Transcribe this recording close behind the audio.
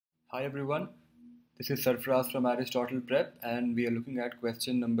Hi everyone, this is Sarfraz from Aristotle Prep and we are looking at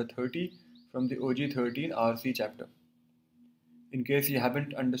question number 30 from the OG 13 RC chapter. In case you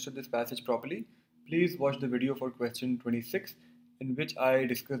haven't understood this passage properly, please watch the video for question 26 in which I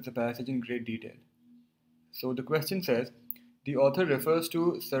discuss the passage in great detail. So the question says, the author refers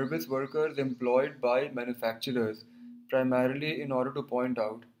to service workers employed by manufacturers primarily in order to point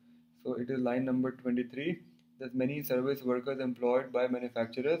out. So it is line number 23 that many service workers employed by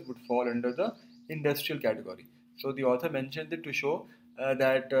manufacturers would fall under the industrial category. So the author mentioned it to show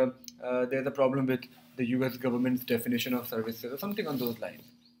that there's a problem with the US government's definition of services or something on those lines.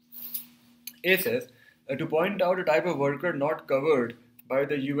 A says, to point out a type of worker not covered by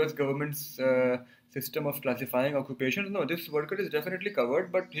the US government's system of classifying occupations. No, this worker is definitely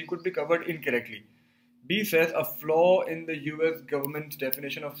covered, but he could be covered incorrectly. B says, a flaw in the US government's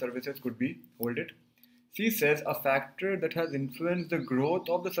definition of services could be, hold it. C says, a factor that has influenced the growth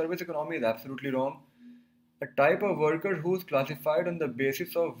of the service economy is absolutely wrong. A type of worker who is classified on the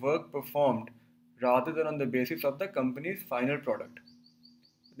basis of work performed rather than on the basis of the company's final product.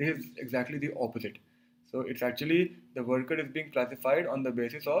 This is exactly the opposite. So it's actually the worker is being classified on the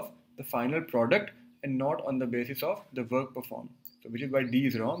basis of the final product and not on the basis of the work performed. So which is why D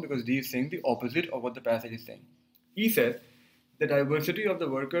is wrong, because D is saying the opposite of what the passage is saying. E says the diversity of the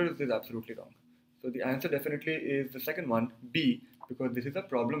workers is absolutely wrong. So the answer definitely is the second one, B, because this is a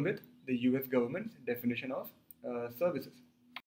problem with the US government's definition of services.